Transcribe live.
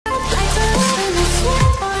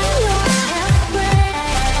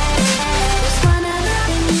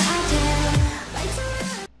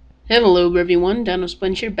Hello everyone,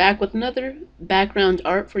 DinoSponge here, back with another background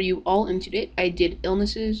art for you all, and today I did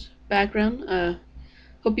Illness's background.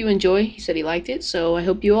 Hope you enjoy. He said he liked it, so I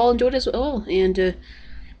hope you all enjoyed as well, and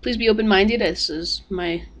please be open-minded. This is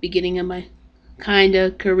my beginning of my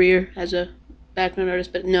kinda career as a background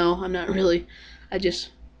artist, but no, I'm not really. I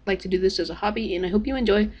just like to do this as a hobby, and I hope you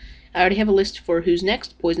enjoy. I already have a list for who's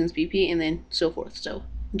next, Poison's PP, and then so forth, so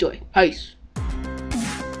enjoy. Peace!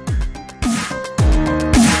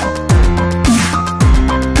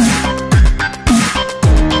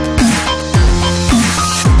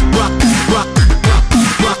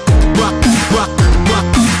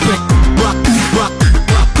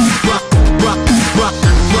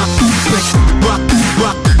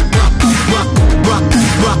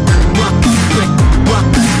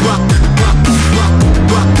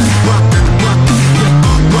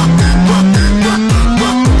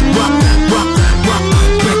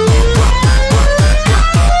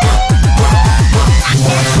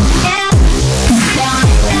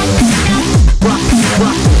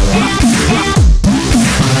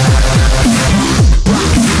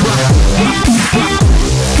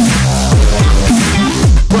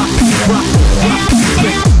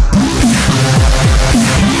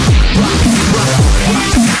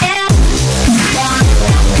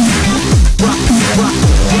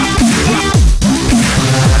 Rock.